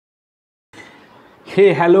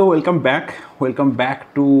Hey, hello, welcome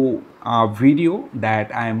back to a video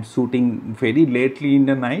that I am shooting very lately in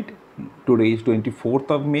the night. Today is 24th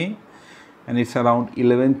of May and it's around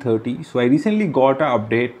 11:30. So I recently got an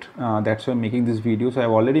update, that's why I'm making this video. So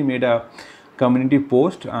I've already made a community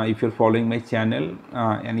post. If you're following my channel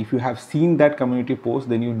and if you have seen that community post,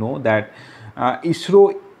 then you know that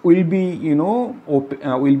ISRO will be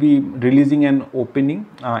will be releasing an opening,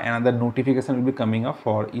 another notification will be coming up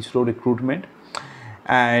for ISRO recruitment.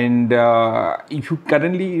 And if you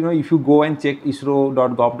currently if you go and check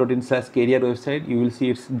isro.gov.in/career website, you will see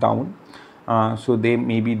it's down. So they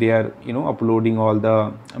are uploading all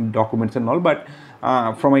the documents and all, but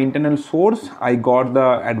from an internal source I got the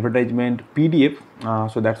advertisement PDF.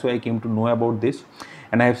 So that's why I came to know about this,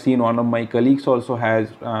 and I have seen one of my colleagues also has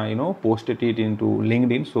posted it into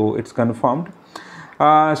LinkedIn, so it's confirmed.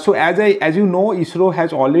 So as you know, ISRO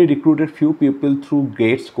has already recruited few people through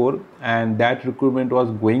GATE score, and that recruitment was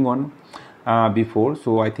going on before.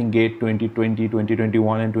 So I think GATE 2020,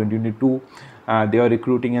 2021 and 2022 they are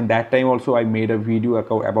recruiting, and that time also I made a video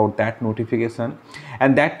about that notification.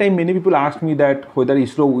 And that time many people asked me that whether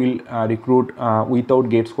ISRO will recruit without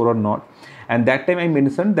GATE score or not. And that time I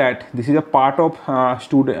mentioned that this is a part of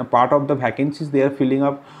part of the vacancies they are filling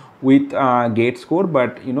up with GATE score,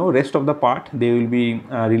 but rest of the part they will be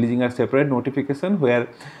releasing a separate notification where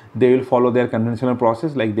they will follow their conventional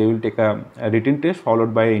process, like they will take a written test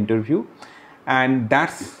followed by an interview. And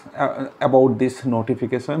that's about this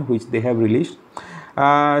notification which they have released.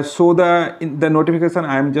 So the notification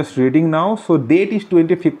I am just reading now. So date is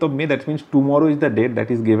 25th of May, that means tomorrow is the date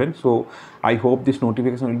that is given. So I hope this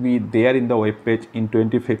notification will be there in the web page in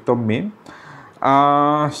 25th of May.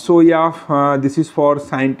 This is for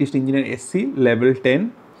scientist engineer SC level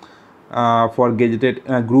 10 for gazetted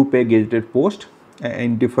group A gazetted post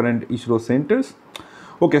in different ISRO centers.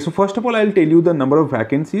 Okay, so first of all I'll tell you the number of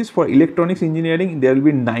vacancies. For electronics engineering there will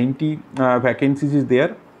be 90 vacancies is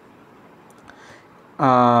there.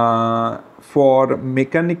 For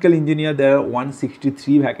mechanical engineer there are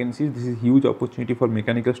 163 vacancies. This is huge opportunity for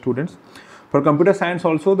mechanical students. For computer science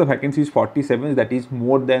also the vacancy is 47, that is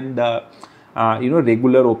more than the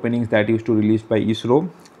regular openings that used to released by ISRO.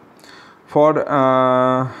 For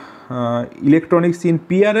electronics in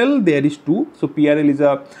PRL there is 2. So PRL is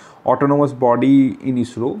a autonomous body in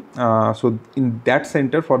ISRO. So in that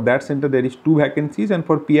center, for that center there is 2 vacancies, and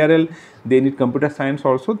for PRL they need computer science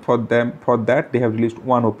also. For that they have released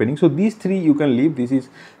 1 opening. So these 3 you can leave. This is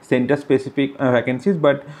center specific vacancies,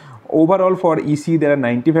 but overall for EC there are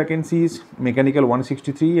 90 vacancies, mechanical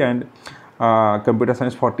 163 and computer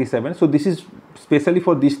science 47. So this is specially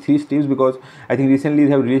for these 3 streams, because I think recently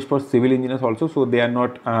they have released for civil engineers also, so they are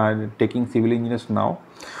not taking civil engineers now.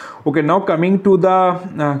 Okay, now coming to the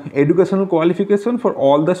educational qualification for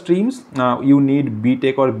all the streams, you need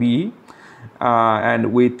BTech or BE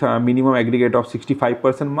and with minimum aggregate of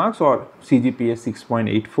 65% marks or CGPA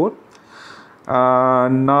 6.84.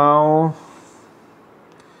 Now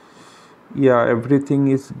yeah, everything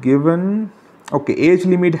is given. Okay, age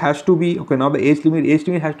limit has to be, okay, now the age limit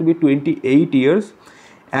has to be 28 years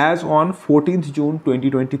as on 14th June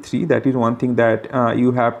 2023. That is one thing that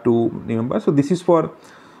you have to remember. So this is for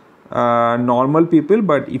normal people,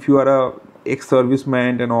 but if you are a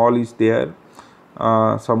ex-serviceman and all is there,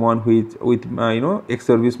 someone who is with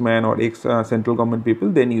ex-serviceman or ex-central government people,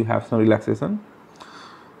 then you have some relaxation.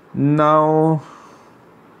 Now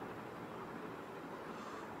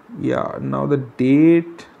now the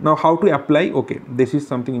date, now how to apply. Okay, this is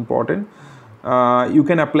something important. You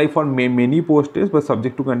can apply for many posts but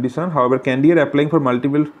subject to condition. However, candidate applying for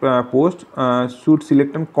multiple posts should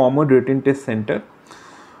select a common written test center.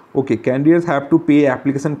 Okay, candidates have to pay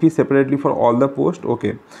application fee separately for all the posts.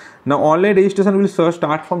 Okay, now online registration will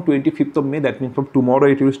start from 25th of May, that means from tomorrow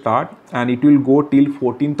it will start, and it will go till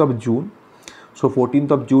 14th of June. So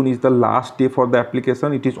 14th of June is the last day for the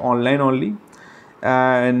application. It is online only,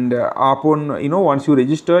 and upon once you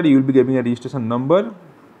register, you will be getting a registration number,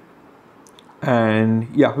 and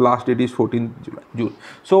yeah, last date is 14th June.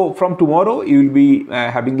 So from tomorrow you will be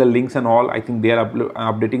having the links and all. I think they are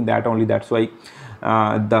updating that only, that's why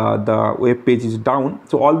the web page is down.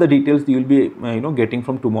 So all the details you will be getting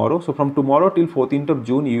from tomorrow. So from tomorrow till 14th of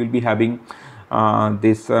June you will be having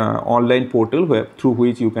this online portal through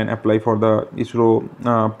which you can apply for the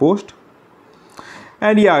ISRO post.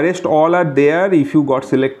 And yeah, rest all are there. If you got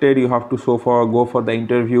selected, you have to go for the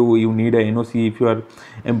interview. You need a NOC if you are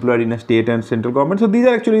employed in a state and central government. So these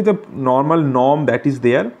are actually the normal norm that is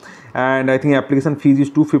there. And I think application fees is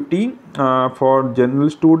 250 for general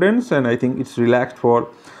students, and I think it's relaxed for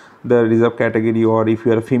the reserve category, or if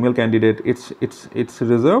you are a female candidate, it's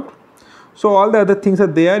reserved. So all the other things are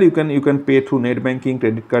there. You can pay through net banking,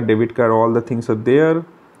 credit card, debit card, all the things are there.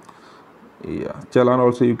 Yeah, challan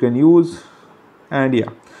also you can use. And yeah,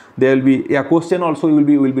 there will be question also will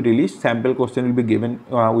be released. Sample question will be given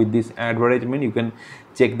with this advertisement. You can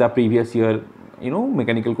check the previous year,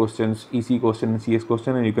 mechanical questions, EC question, CS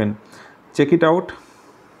question, and you can check it out.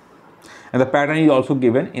 And the pattern is also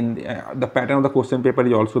given in the pattern of the question paper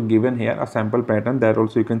is also given here, a sample pattern, that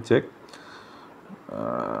also you can check.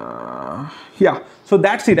 Yeah, so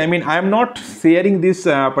that's it. I mean, I am not sharing this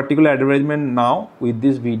particular advertisement now with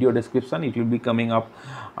this video description. It will be coming up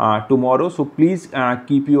tomorrow, so please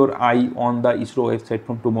keep your eye on the ISRO website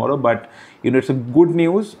from tomorrow. But it's a good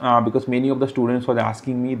news because many of the students were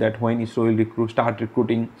asking me that when ISRO will start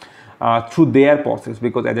recruiting through their process,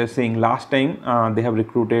 because as I was saying last time, they have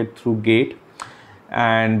recruited through GATE,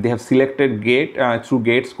 and they have selected GATE through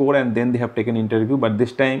GATE score, and then they have taken interview. But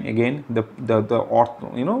this time again, the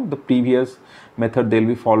previous method they'll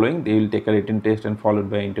be following. They will take a written test and followed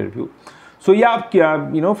by interview. So yeah,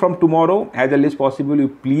 from tomorrow as early as possible, you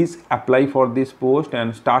please apply for this post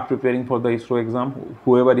and start preparing for the ISRO exam.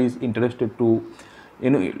 Whoever is interested to,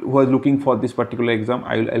 who is looking for this particular exam,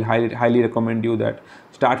 I'll highly recommend you that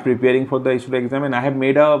start preparing for the ISRO exam. And I have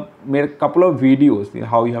made a couple of videos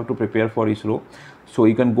how you have to prepare for ISRO. So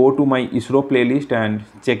you can go to my ISRO playlist and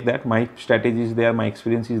check that. My strategy is there, my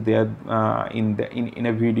experience is there in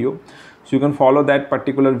a video. So you can follow that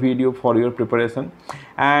particular video for your preparation.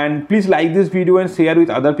 And please like this video and share with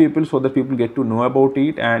other people so that people get to know about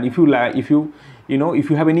it. And if you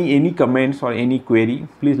have any comments or any query,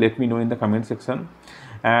 please let me know in the comment section.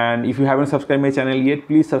 And if you haven't subscribed my channel yet,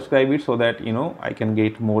 please subscribe it so that I can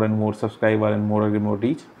get more and more subscriber and more and more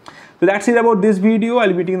reach. So that's it about this video. I'll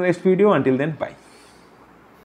be meeting in the next video. Until then, bye.